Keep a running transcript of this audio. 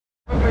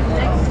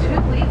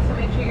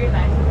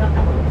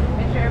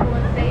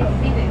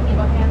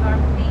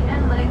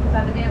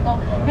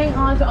Hang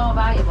on to all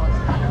valuables.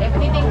 If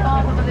anything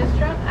falls off of this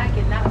truck, I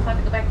cannot stop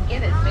to go back and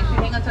get it. So make sure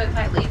you hang on to it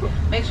tightly.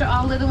 Make sure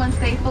all little ones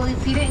stay fully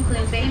seated,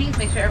 including babies.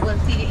 Make sure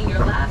everyone's seated in your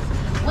laps.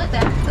 With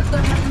that, let's go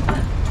and have some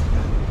fun.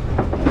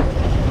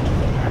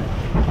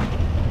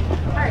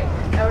 Alright,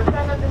 now we're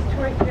starting off this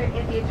tour here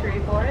in the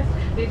Aturi Forest.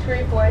 The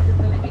Aturi Forest is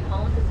going to be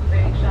home to some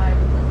very shy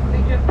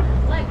creatures.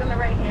 Like on the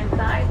right hand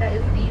side, that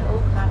is the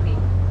okapi.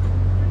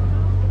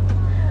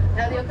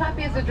 Now the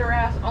okapi is a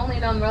giraffe's only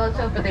known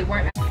relative, but they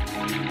weren't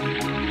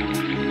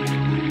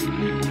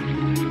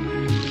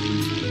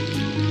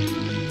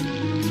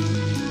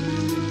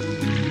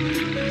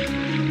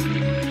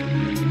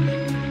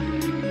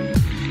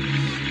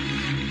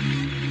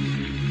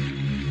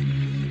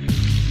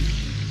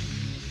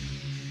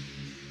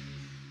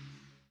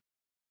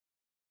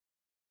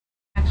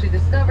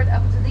discovered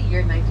up to the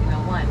year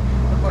 1901.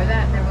 Before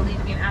that, they were believed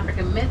to be an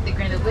African myth that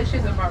granted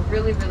wishes and brought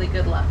really, really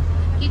good luck.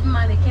 Keep in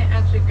mind they can't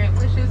actually grant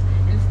wishes.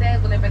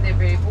 Instead, whenever they're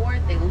very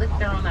bored, they lick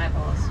their own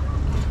eyeballs.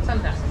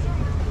 Sometimes.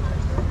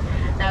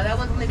 Now that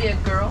one's going to be a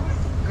girl.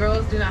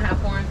 Girls do not have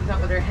horns on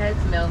top of their heads,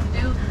 males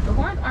do. The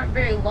horns aren't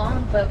very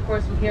long, but of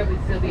course from here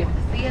we'd still be able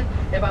to see it.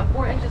 They're about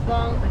 4 inches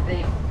long, but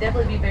they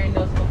definitely be very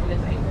noticeable from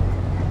this angle.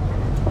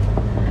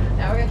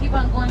 Now we're going to keep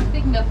on going.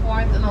 Speaking of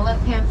horns, on the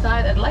left-hand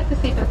side, I'd like to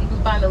see if we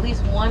can find at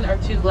least 1 or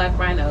 2 black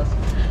rhinos.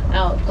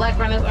 Now, black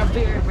rhinos are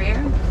very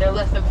rare. They're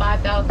less than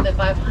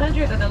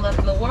 5,500 of them left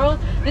in the world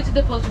due to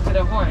the pollution to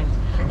their horns.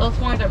 Those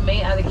horns are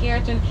made out of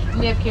keratin,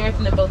 and they have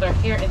keratin in both our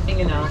hair and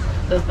fingernails,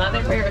 so it's not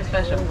that rare or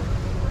special.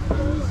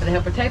 But to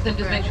help protect them,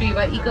 just make sure you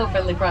buy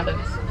eco-friendly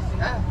products.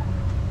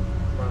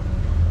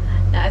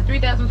 Now, at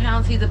 3,000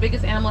 pounds, he's the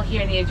biggest animal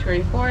here in the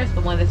Aturi Forest,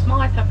 but one of the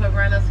smaller type of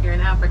rhinos here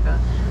in Africa.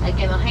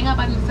 Again, they'll hang out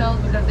by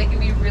themselves because they can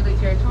be really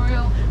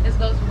territorial. This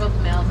goes for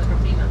both males and for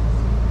females.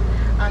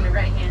 On the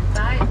right-hand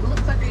side, it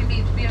looks like we're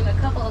going to be on a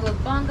couple of those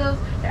bongos.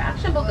 They're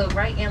actually both the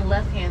right and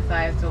left-hand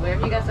side, so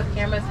wherever you guys have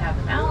cameras, have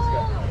them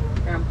out.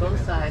 They're on both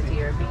sides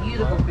here.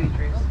 Beautiful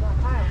creatures.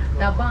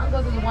 Now,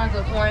 bongos are the ones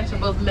with horns for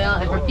both male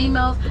and for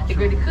females. The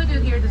greater kudu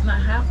here does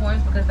not have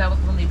horns because that was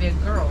only a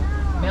big girl.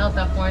 Males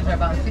have horns are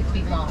about 6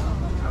 feet long.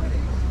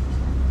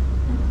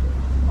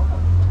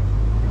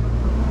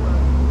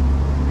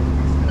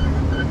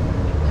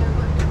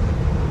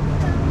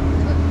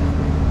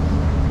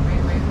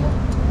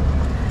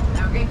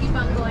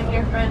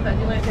 Friends, I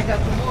do want to check out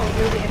some more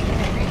really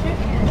interesting creatures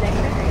in the next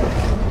area.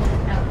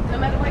 Now, no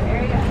matter what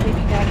area I take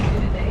you guys to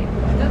today,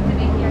 it's good to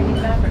be here in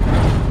East Africa.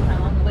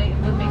 Along the way, it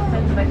would make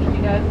sense if I teach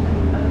you guys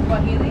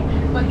Swahili.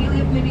 Swahili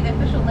is maybe the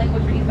official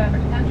language for East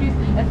African countries,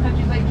 as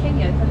countries like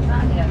Kenya,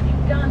 Tanzania,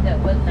 Uganda,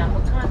 but not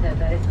Wakanda.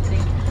 That is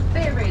something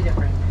very, very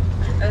different.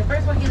 Now, the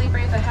first Swahili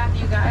phrase I have for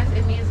you guys,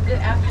 it means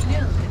good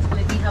afternoon. It's going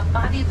to be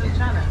Habari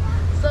Mchana.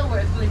 So where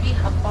it's going to be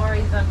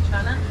Habari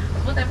Mchana.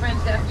 What that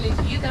brings good afternoon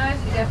to you guys.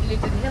 Good afternoon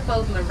to the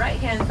hippos on the right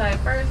hand side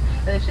first,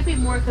 and there should be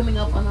more coming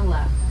up on the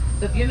left.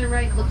 So if you're on the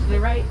right, look to the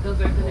right.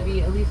 Those are going to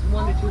be at least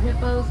 1 or 2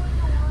 hippos.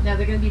 Now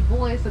they're going to be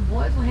boys, so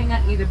boys will hang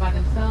out either by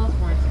themselves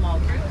or in small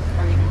groups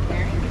or even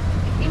pairing.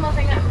 Females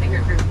hang out in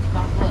bigger groups,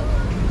 not close.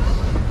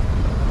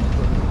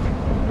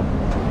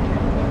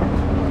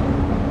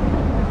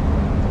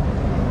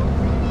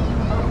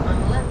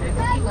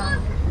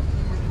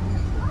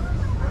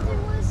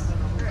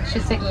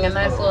 She's taking a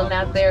nice little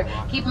nap there.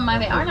 Keep in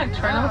mind they are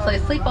nocturnal, so they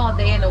sleep all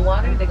day in the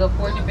water. They go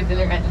foraging for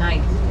dinner at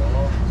night.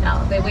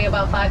 Now, they weigh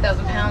about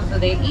 5,000 pounds, so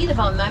they eat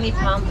about 90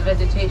 pounds of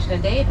vegetation a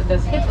day, but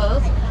those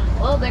hippos,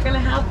 well, they're going to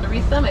have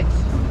 3 stomachs.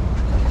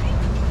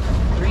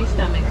 3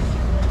 stomachs.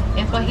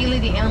 In Swahili,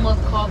 the animal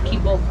is called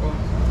kiboko.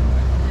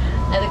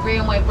 Now, the gray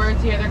and white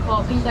birds here, they're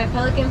called pink-eyed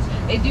pelicans.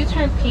 They do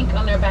turn pink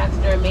on their backs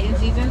during mating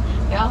season.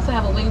 They also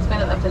have a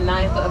wingspan of up to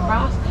 9 foot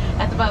across.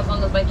 That's about as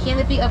long as my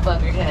canopy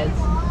above your heads.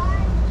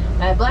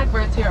 Now,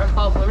 blackbirds here are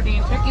called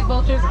Floridian turkey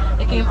vultures.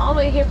 They came all the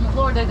way here from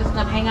Florida just to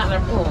come hang out in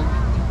our pool.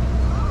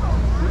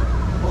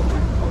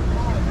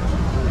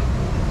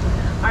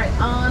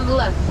 Alright, on the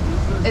left,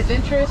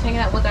 adventurers hanging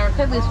out with our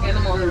cuddliest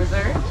animal in the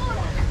reserve.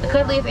 The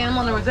cuddliest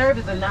animal in the reserve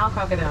is a Nile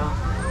crocodile.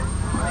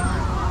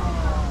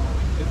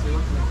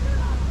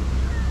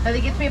 Now,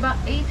 they get to be about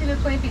 18 to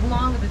 20 feet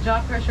long with a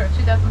jaw pressure of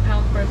 2,000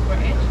 pounds per square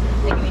inch.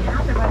 They can eat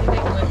half their body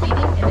weight when feeding,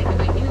 and they can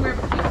weigh anywhere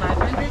between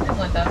 500 to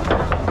 1,000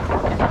 pounds.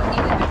 And so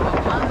eating, they're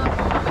called mamba or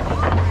mamadi.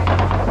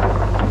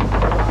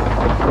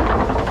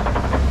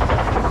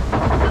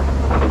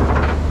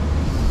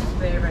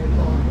 Very, very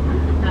cool.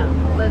 Now,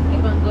 let's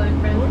keep on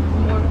going, friends.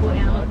 Some more cool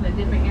animals in a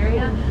different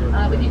area.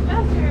 But these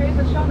past two areas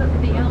have shown us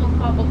that the animals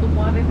call both the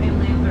waters and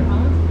lands their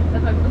homes.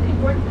 That's why it's really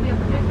important to be able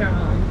to protect our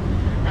homes.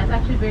 That's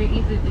actually very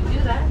easy to do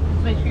that.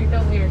 Just make sure you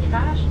throw away your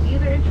trash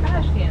either in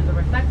trash cans or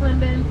recycling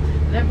bins,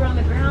 never on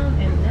the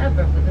ground, and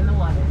never within the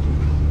water.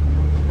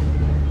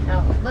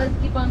 Now, let's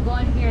keep on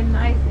going here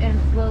nice and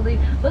slowly.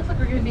 Looks like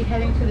we're going to be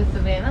heading to the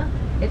savannah.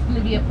 It's going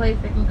to be a place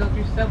that can go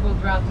through several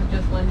droughts in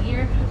just 1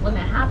 year. When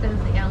that happens,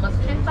 the animals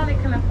can find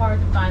it kind of hard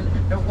to find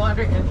their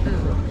water and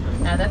food.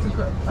 Now that's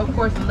of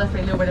course unless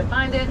they know where to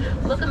find it.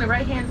 Look on the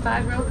right hand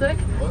side real quick.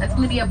 That's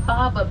going to be a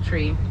baobab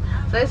tree.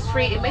 So this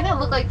tree, it may not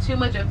look like too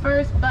much at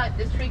first, but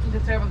this tree can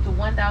conserve up to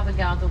 1,000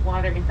 gallons of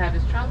water inside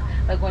its trunk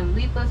by going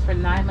leafless for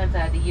 9 months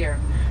out of the year.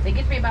 They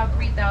get to be about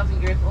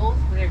 3,000 years old,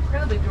 so they're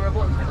incredibly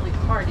durable, incredibly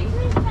hardy.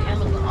 The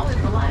animals will always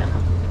rely on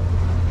them.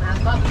 Now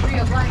it's called the tree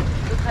of life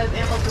because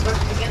animals can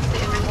brush against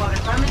it and drink water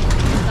from it.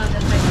 It's called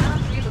the Python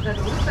tree because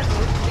it looks like a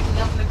root sticking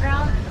up in the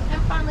ground.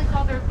 And finally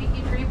called the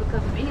Rafiki tree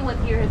because if anyone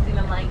here has seen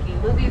the Lion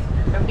King movies,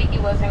 Rafiki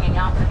was hanging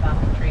out in the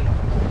fountain tree.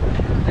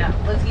 Now,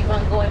 let's keep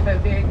on going for a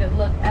very good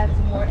look at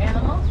some more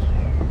animals.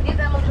 These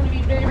animals are going to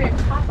be very, very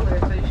popular,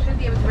 so you should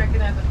be able to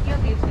recognize a few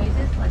of these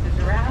faces, like the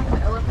giraffe, the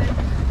elephant,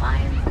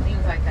 lions,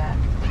 things like that.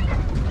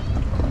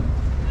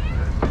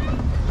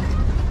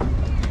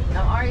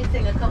 Now, I'm already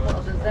seeing a couple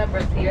of the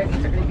zebras here.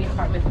 These are going to be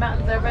Hartman's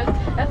Mountain zebras.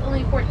 That's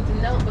only important to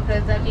note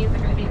because that means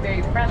they're going to be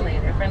very friendly.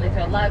 They're friendly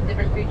to a lot of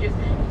different creatures,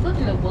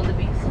 including the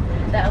wildebeest.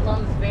 That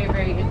alone is very,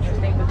 very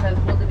interesting because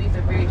wildebeest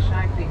are very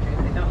shy creatures.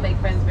 They don't make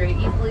friends very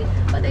easily,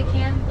 but they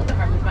can with the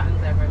Hartman's Mountain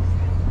zebras.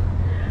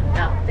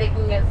 Now,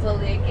 taking it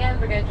slowly again,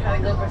 we're going to try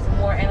to go for some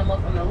more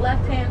animals on the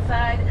left-hand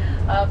side.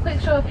 Quick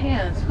show of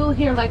hands. Who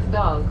here likes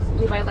dogs?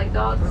 Anybody like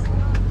dogs?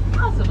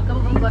 Awesome. A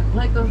couple of them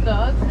like those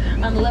dogs.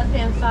 On the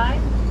left-hand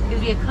side,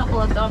 there's going to be a couple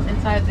of dogs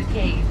inside the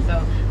cave.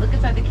 So, look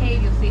inside the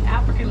cave, you'll see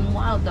African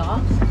wild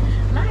dogs.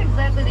 Not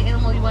exactly the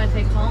animal you want to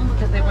take home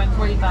because they run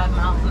 45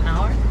 miles an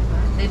hour.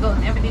 They vote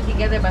on everything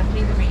together by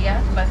sneezing for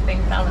yes, by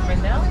saying silent for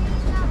no.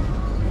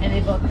 And they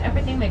vote on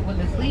everything, like when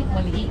to sleep,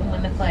 when to eat, and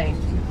when to play.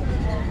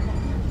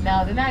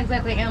 Now, they're not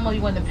exactly an animal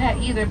you want to pet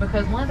either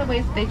because one of the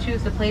ways they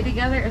choose to play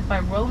together is by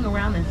rolling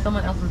around in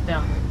someone else's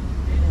dung.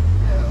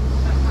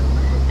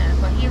 And in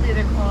Swahili,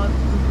 they're called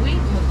Ngui.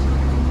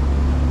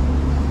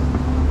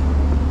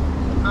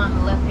 On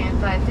the left-hand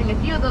side, seeing a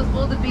few of those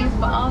wildebeest,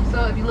 but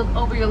also if you look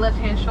over your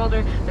left-hand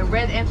shoulder, the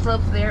red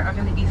antelopes there are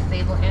going to be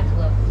sable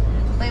antelopes.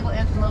 Sable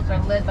antelopes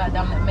are led by a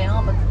dominant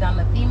male, but the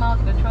dominant female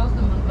controls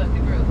the movement of the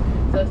group.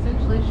 So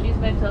essentially, she's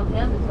going to tell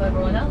him to tell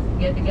everyone else to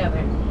get together.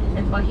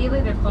 In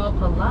Swahili, they're called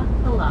pala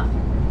pala.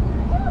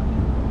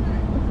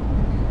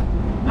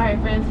 Alright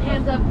friends,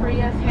 hands up for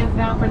yes, hands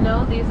down for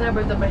no. These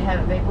zebras up ahead,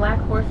 are they black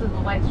horses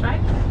with white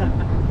stripes?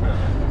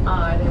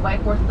 Are they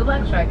white horses with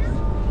black stripes?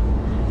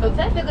 So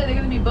technically they're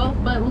going to be both,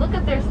 but look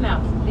at their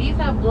snouts. These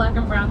have black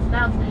and brown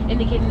snouts,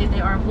 indicating that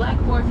they are black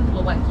horses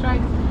with white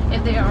stripes.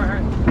 If they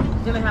are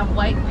going to have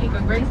white, pink,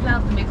 or gray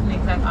snouts, it makes them the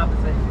exact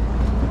opposite.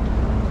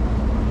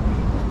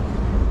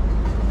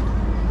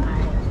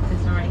 Alright,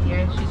 this one right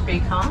here, she's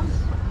pretty calm.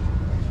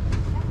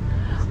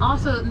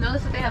 Also,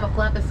 notice that they have a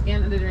flap of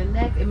skin under their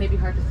neck. It may be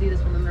hard to see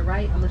this one on the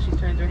right unless she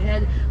turns her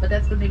head, but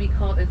that's going to be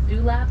called a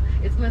dewlap.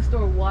 It's going to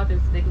store water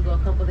so they can go a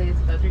couple days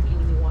without drinking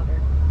any water.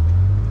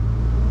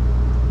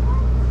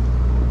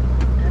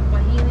 And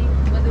Swahili,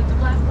 whether it's a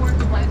black horse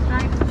with white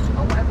stripes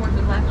or white horse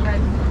with black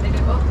stripes, they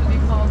can both be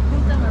called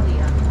Punta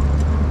Maria.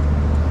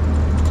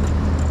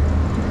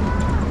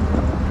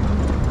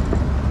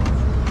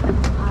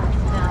 Alright,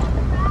 now,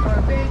 for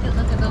a very good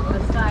look at those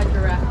Maasai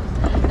giraffes.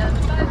 Now, the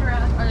Maasai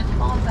giraffes are the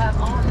tallest out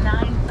of all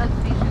 9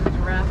 subspecies of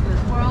giraffes in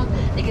this world.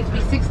 They get to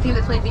be 16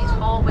 to 20 feet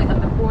tall, weighing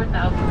up to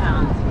 4,000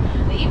 pounds.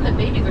 Now, even the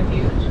babies are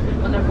huge.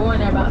 When they're born,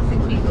 they're about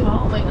 6 feet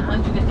tall, weighing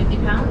 150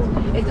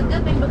 pounds. It's a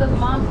good thing because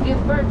moms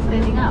give birth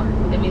standing up.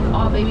 That means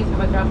all babies have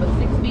a drop of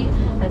 6 feet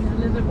as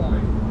soon as they're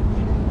born.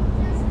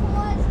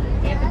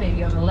 And the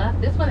baby on the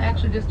left. This one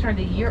actually just turned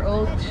a year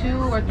old 2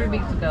 or 3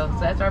 weeks ago. So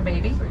that's our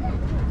baby.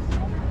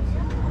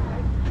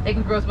 They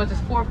can grow as much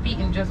as 4 feet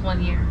in just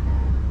 1 year.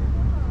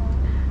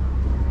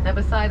 Now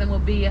beside them will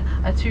be a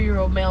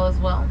 2-year-old male as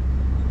well.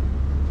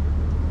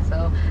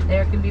 So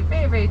they can be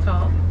very, very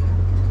tall.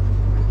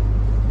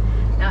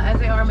 Now as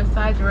they are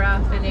Maasai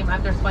giraffes, they're named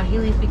after a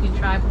Swahili-speaking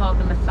tribe called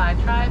the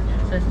Maasai tribe.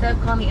 So instead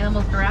of calling the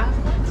animals giraffes,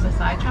 the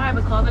Maasai tribe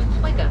would call them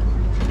twiga.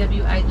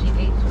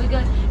 T-W-I-G-A,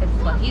 twiga. It's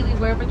Swahili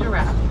word for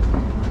giraffe.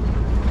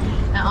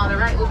 Now on the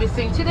right, we'll be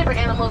seeing 2 different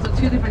animals with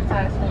 2 different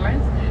sized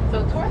horns.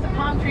 So towards the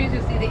palm trees,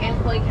 you'll see the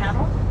Ankole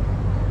cattle.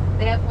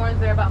 They have horns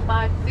that are about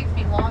 5 to 6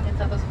 feet long, and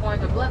so those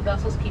horns are blood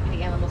vessels keeping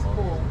the animals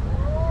cool.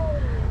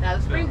 Now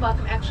the springbok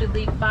can actually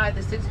leap 5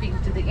 to 6 feet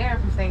into the air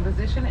from staying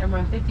position and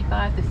run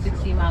 55 to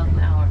 60 miles an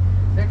hour.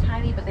 They're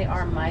tiny, but they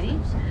are mighty.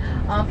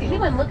 Can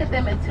anyone look at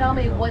them and tell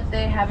me what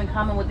they have in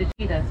common with the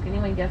cheetahs? Can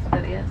anyone guess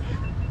what that is?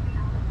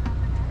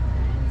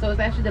 So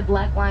it's actually the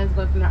black lines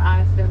going from their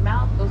eyes to their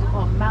mouth. Those are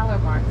called malar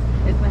marks.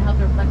 It's going to help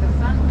to reflect the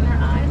sun from their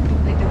eyes.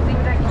 They can see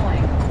where they're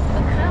going. So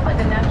kind of like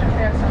a natural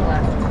pair of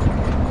sunglasses.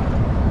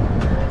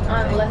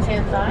 On the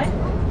left-hand side,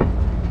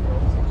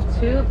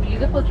 2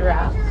 beautiful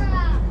giraffes.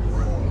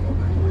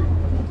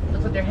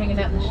 Looks like they're hanging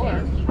out in the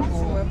shade to keep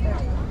cool.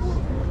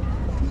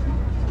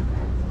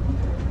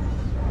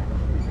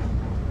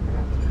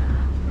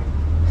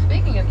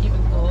 Speaking of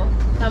keeping cool,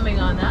 coming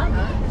on up,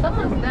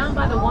 someone's down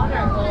by the water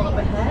hole up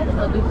ahead.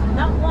 There'll be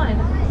not 1,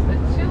 but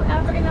 2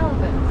 African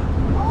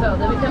elephants. So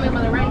then we come in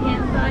on the right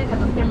hand side, have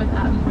the cameras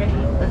out and ready.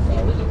 Let's see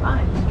what we can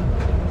find.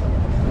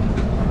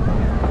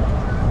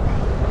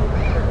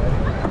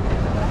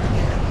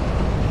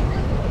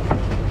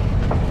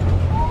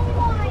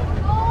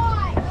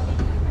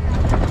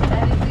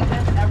 That is the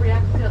best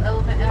reaction to an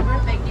elephant ever.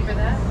 Thank you for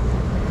that.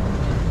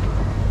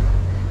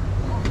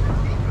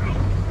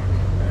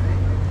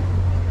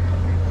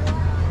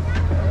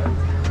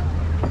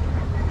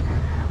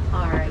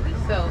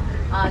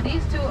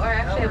 These two are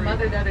actually a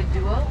mother-daughter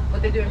duo.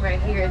 What they're doing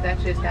right here is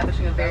actually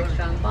establishing a very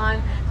strong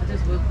bond. So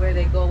this is where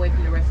they go away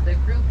from the rest of their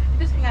group.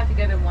 They just hang out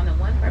together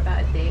one-on-one for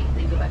about a day.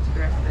 Then go back to the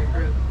rest of their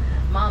group.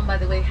 Mom, by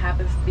the way,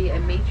 happens to be a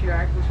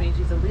matriarch, which means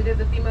she's the leader of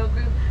the female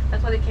group.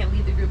 That's why they can't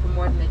leave the group for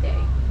more than a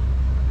day.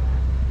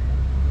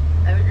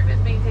 Every group is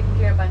being taken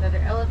care of by another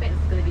elephant.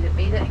 It's going to be the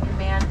beta in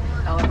command.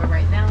 However,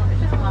 right now,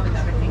 it's just mom and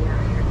daughter hanging out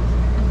here.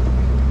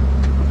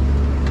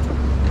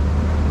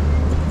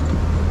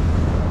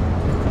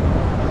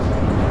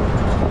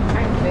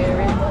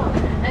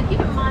 Keep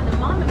in mind, the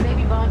mom and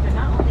baby bonds are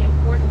not only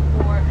important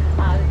for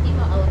the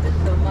female elephants,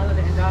 so mother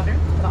and daughter,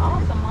 but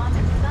also mom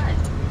and son.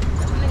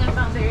 Something I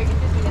found very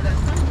interesting is that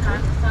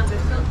sometimes the sons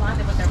are so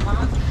bonded with their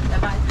moms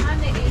that by the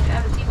time they age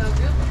out of the female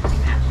group, they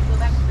can actually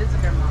go back to visit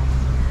their moms.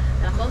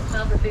 Now, most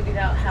males have figured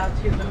out how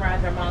to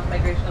memorize their mom's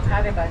migrational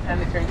pattern by the time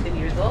they turn 10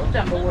 years old.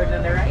 Jumbo warden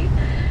on the right.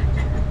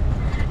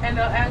 And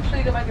they'll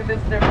actually go back and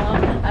visit their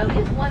mom at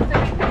least once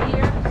every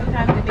year,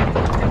 sometimes it may be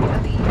once every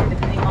other year,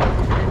 depending on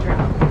the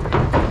drought.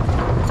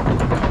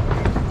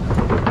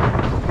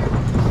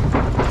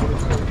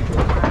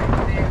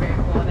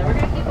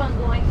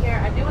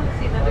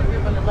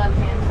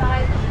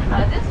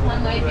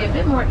 Be a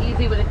bit more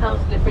easy when it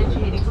comes to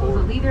differentiating who's a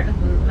leader and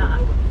who's not.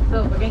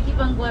 So we're going to keep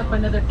on going for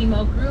another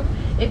female group.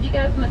 If you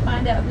guys want to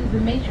find out who's the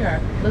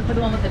matriarch, look for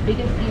the one with the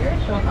biggest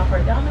ears, showing off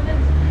her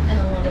dominance, and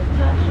the one with the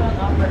top, showing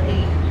off her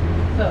age.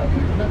 So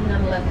looking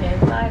on the left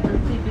hand side,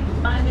 let's see if we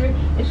can find her.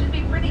 It should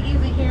be pretty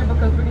easy here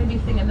because we're going to be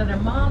seeing another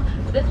mom.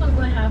 This one's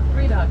going to have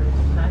 3 daughters,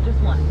 not just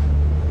one.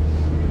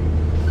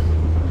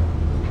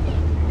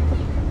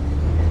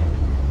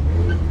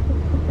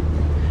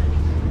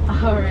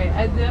 Alright,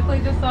 I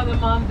definitely just saw the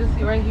mom just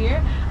right here.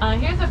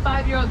 Here's a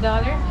 5-year-old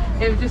daughter.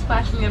 They were just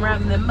splashing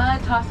around in the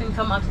mud, tossing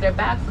some onto their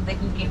back so they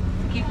can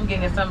keep from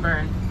getting a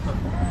sunburn.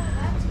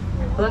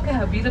 Look at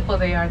how beautiful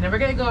they are. Now we're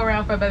going to go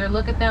around for a better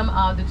look at them.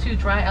 The 2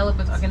 dry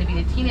elephants are going to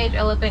be the teenage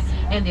elephant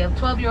and the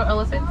 12-year-old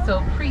elephant, so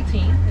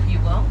preteen, if you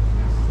will.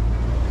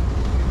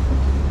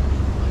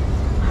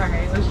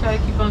 Alright, let's try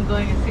to keep on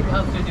going and see what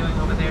else they're doing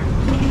over there.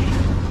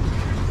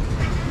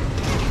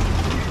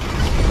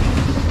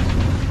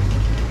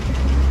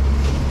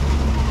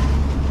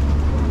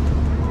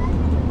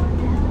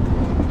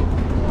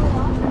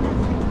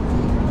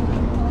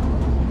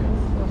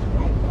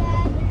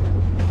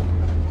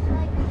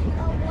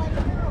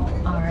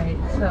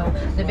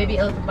 The baby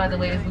elephant, by the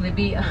way, is going to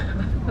be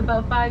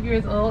about 5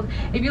 years old.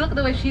 If you look at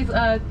the way she's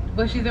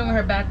what she's doing with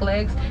her back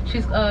legs,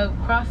 she's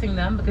crossing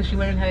them because she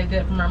learned how to do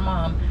it from her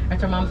mom.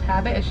 That's her mom's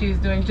habit, as she was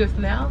doing just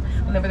now.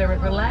 Whenever they're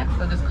relaxed,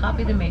 they'll just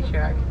copy the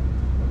matriarch.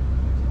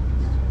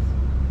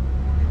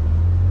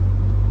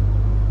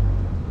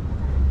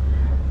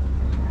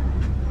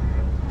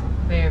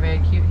 Very, very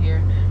cute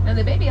here. Now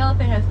the baby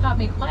elephant has taught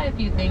me quite a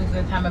few things in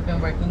the time I've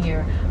been working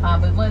here.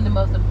 But one of the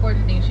most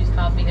important things she's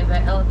taught me is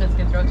that elephants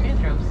can throw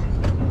tantrums.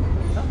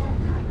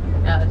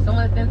 Some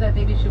of the things that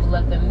baby should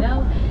let them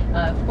know.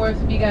 Of course,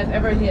 if you guys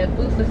ever need a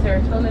boost of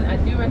serotonin, I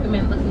do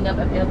recommend looking up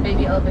a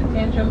baby elephant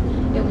tantrum.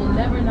 It will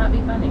never not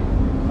be funny.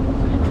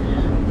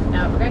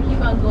 Now we're gonna keep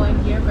on going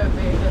here for a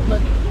very good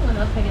look. Anyone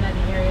else hanging out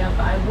in the area,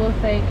 but I will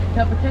say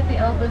to protect the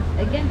elephants,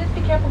 again, just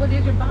be careful what it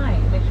is you're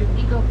buying. Make sure it's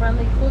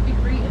eco-friendly,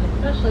 cruelty-free, and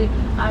especially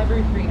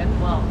ivory-free as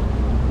well.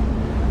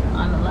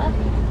 On the left,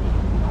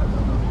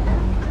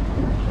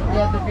 we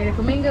have the greater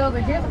flamingos,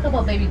 and here's a couple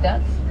of baby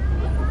ducks.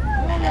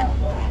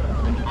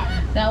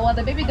 Now, while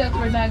the baby ducks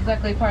were not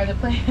exactly part of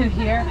the plan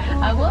here,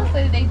 I will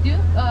say they do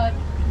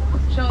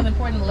show an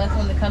important lesson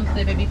when it comes to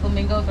the baby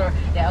flamingos or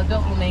the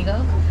adult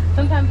flamingos.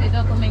 Sometimes the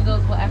adult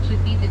flamingos will actually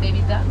feed the baby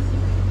ducks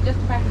just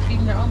to practice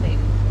feeding their own babies.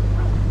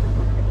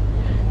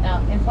 Now,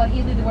 in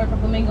Swahili, the word for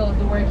flamingo is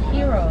the word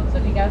hero. So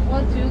if you guys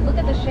want to, look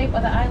at the shape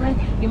of the island.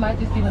 You might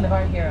just see one of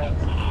our heroes.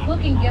 Who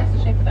can guess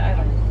the shape of the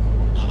island?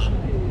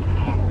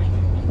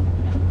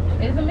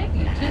 It is a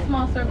Mickey. 2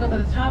 small circles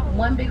at the top,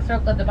 1 big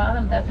circle at the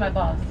bottom. That's my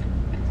boss.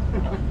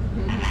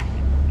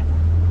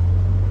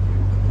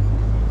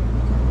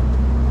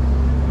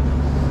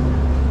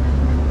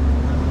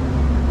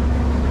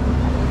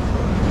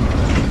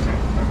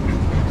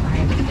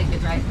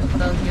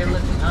 So you're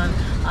looking on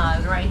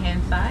the right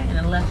hand side and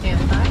the left hand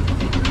side.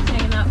 It's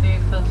hanging out very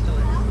close to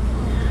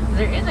it.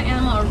 There is an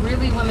animal I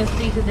really want to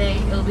see today.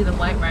 It'll be the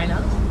white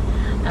rhinos.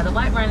 Now the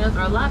white rhinos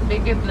are a lot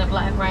bigger than the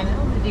black rhino.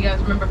 If you guys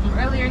remember from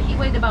earlier, he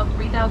weighed about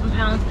 3,000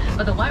 pounds,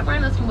 but the white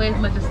rhinos can weigh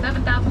as much as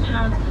 7,000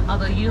 pounds,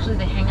 although usually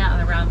they hang out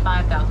at around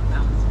 5,000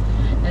 pounds.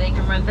 and they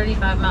can run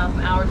 35 miles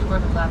an hour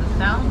towards a loud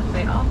sound, which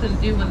they often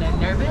do when they're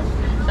nervous.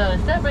 So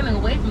instead of running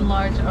away from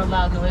large or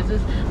loud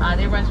noises,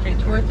 they run straight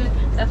towards it.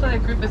 That's why their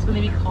group is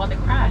going to be called a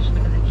crash,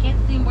 because they can't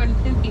see more than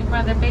 10 feet in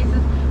front of their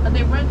faces, but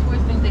they run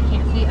towards things they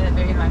can't see at a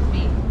very high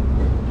speed.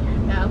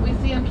 Now, if we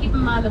see them, keep in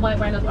mind the white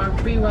rhinos are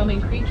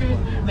free-roaming creatures.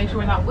 Make sure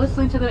we're not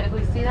whistling to them if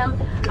we see them.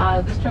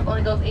 This truck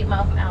only goes 8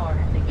 miles an hour,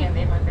 and again,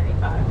 they run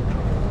 35.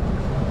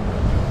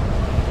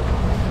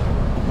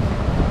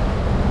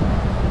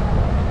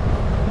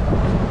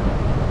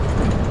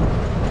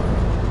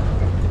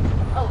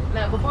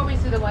 Before we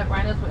see the white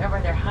rhinos, wherever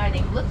they're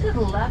hiding, look to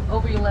the left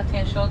over your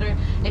left-hand shoulder.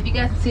 If you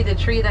guys can see the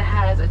tree that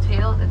has a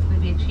tail, it's going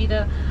to be a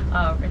cheetah,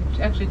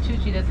 actually 2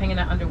 cheetahs hanging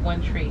out under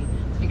 1 tree.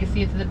 So you can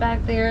see it to the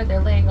back there, they're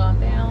laying on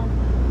down.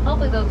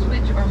 Hopefully they'll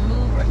twitch or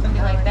move or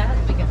something like that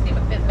so we can see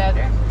them a bit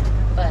better.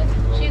 But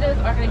cheetahs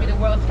are going to be the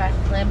world's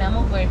fastest land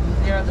mammal, going from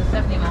 0 to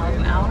 70 miles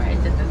an hour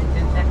in just under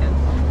 10 seconds.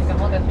 They can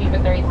hold their speed for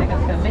 30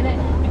 seconds to a minute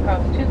and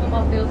cross 2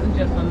 football fields in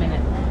just 1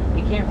 minute.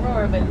 They can't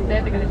roar, but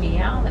instead they're going to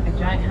meow like a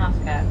giant house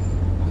cat.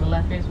 The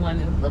left, here's one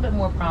that's a little bit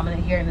more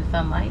prominent here in the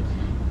sunlight.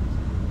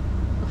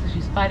 Looks like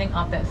she's fighting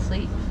off that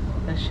sleep,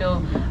 but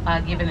she'll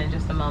give it in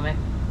just a moment.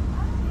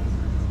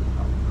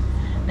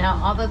 Now,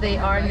 although they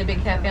are in the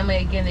big cat family,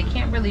 again, they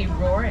can't really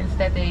roar.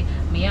 Instead, they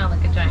meow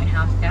like a giant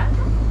house cat.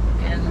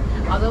 And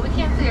although we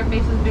can't see their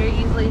faces very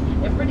easily,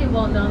 they're pretty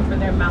well known for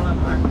their mallet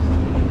marks.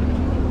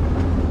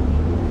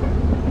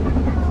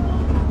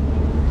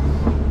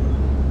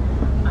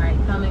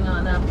 Coming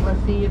on up,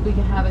 let's see if we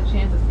can have a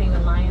chance of seeing the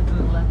lions on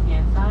the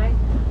left-hand side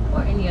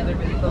or any other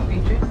really cool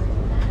creatures.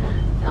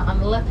 Now, on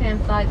the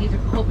left-hand side, these are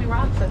Kobe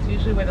rocks. That's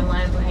usually where the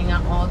lions will hang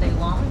out all day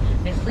long.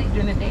 They sleep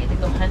during the day, they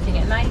go hunting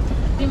at night.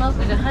 Females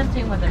will go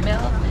hunting with the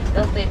males.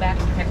 They'll stay back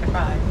and protect the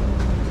prize.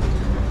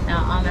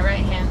 Now, on the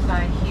right-hand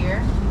side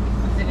here,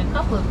 we're seeing a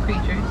couple of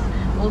creatures.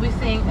 We'll be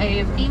seeing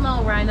a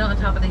female rhino on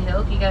top of the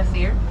hill. Can you guys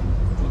see her?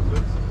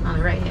 On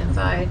the right-hand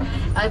side.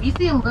 If you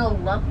see a little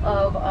lump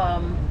of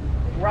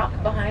rock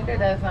behind her,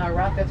 that's not a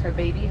rock, that's her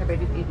baby. Her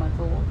baby's 8 months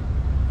old.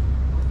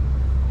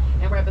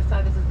 And right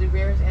beside this is the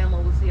rarest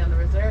animal we'll see on the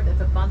reserve. It's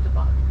a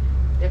buntebok.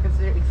 They're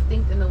considered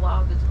extinct in the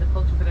wild due to the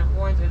culture for their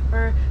horns and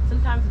fur.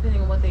 Sometimes,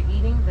 depending on what they're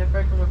eating, their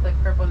fur can reflect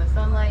purple in the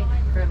sunlight.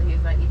 Currently,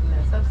 he's not eating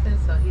that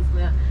substance, so he's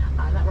gonna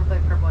not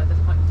reflect purple at this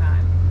point in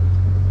time.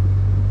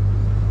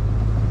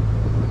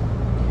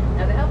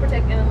 Now, to help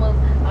protect animals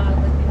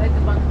like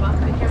the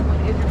buntebok, be careful what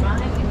is you're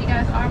buying. If you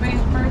guys are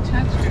buying fur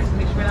textures,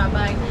 make sure you're not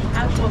buying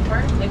actual fur.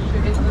 Make sure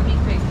it's going to be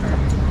fake fur.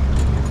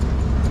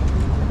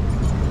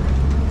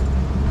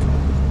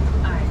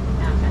 Alright,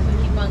 now as we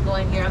keep on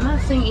going here, I'm not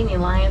seeing any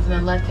lions on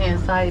the left-hand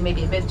side. It may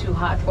be a bit too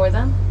hot for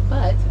them,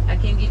 but I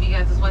can give you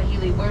guys this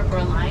Swahili word for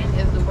a lion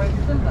is the word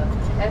Simba.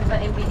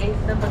 S-I-M-B-A,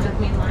 Simba just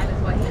means lion in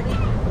Swahili.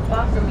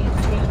 Boxer means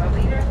king or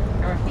leader,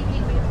 and Rafiki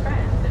means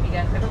friend. So if you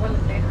guys ever want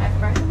to say hi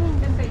friend,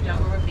 just say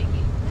Jungle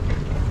Rafiki.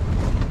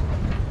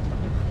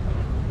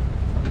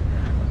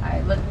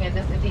 Alright, looking at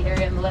this empty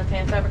area on the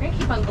left-hand side, we're going to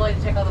keep on going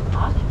to check out the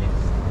ostriches.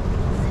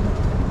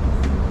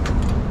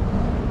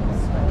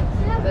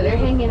 So they're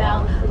hanging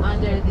out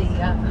under the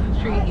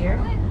tree here.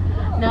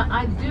 Now,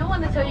 I do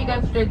want to tell you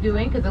guys what they're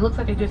doing, because it looks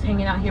like they're just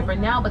hanging out here for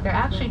now, but they're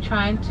actually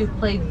trying to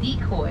play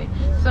decoy.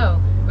 So,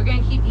 we're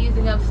going to keep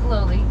easing up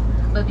slowly.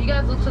 But if you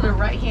guys look to the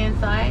right-hand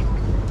side,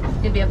 it's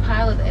going to be a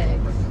pile of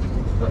eggs.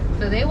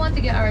 So they want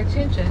to get our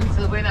attention,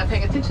 so we're not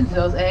paying attention to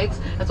those eggs.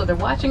 That's why they're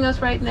watching us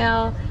right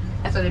now.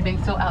 That's why they're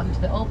being so out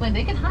into the open.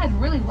 They can hide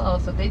really well,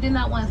 so if they did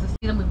not want us to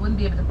see them, we wouldn't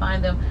be able to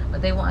find them.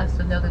 But they want us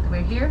to know that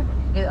we're here,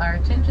 get our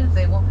attention.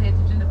 They won't pay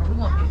attention to, or we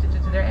won't pay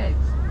attention to their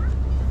eggs.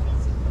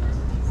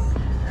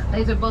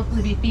 These are both going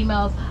to be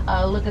females.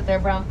 Look at their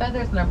brown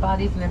feathers and their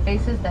bodies and their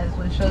faces. That is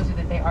what shows you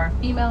that they are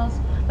females.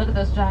 Look at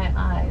those giant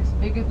eyes,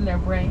 bigger than their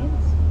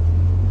brains.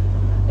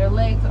 Their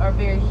legs are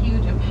very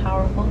huge and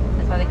powerful.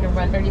 That's why they can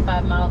run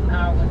 35 miles an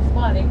hour when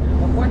squatting,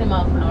 or 40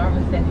 miles an hour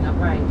when standing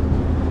upright.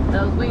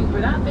 Those wings were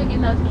not big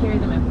enough to carry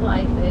them in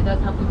flight, but it does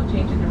help them with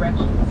changing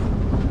directions.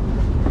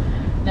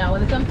 Now,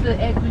 when it comes to the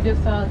eggs we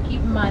just saw,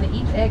 keep in mind that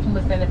each egg can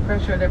withstand the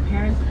pressure of their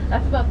parents.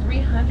 That's about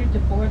 300 to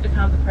 400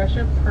 pounds of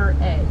pressure per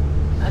egg.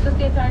 Not just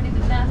the entirety of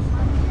the nest,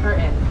 per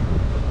egg.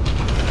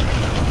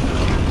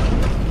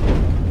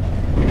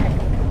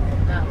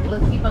 Now,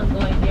 let's keep on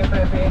going here for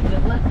a very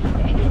good look at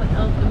anyone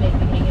else who may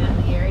be hanging out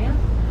in the area.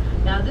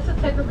 Now, this is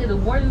technically the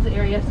warden's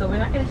area, so we're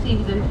not going to see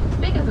the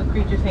biggest of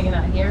creatures hanging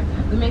out here.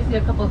 We may see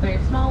a couple of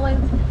very small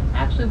ones.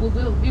 Actually,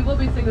 we will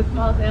be seeing the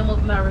smallest animals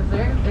in our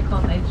reserve. They're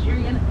called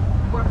Nigerian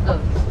dwarf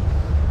goats.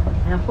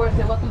 And of course,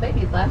 they welcomed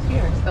babies last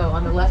year. So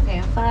on the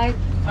left-hand side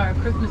are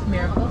Christmas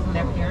miracles and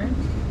their parents.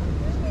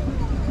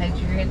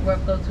 Nigerian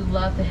dwarf goats who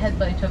love to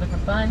headbutt each other for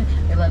fun.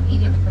 They love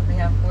eating because they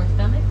have 4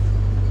 stomachs.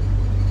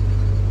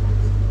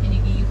 And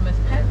you can use them as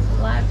pets,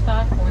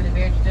 livestock, or in a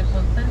very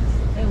traditional sense,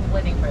 a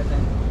wedding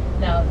present.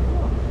 Now,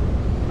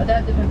 but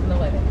that depends on the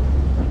wedding.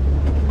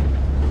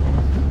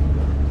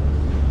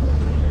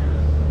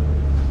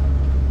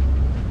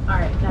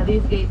 Alright, now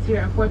these gates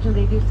here,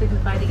 unfortunately, they do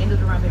signify the end of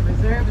the Rambe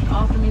Reserve. It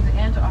also means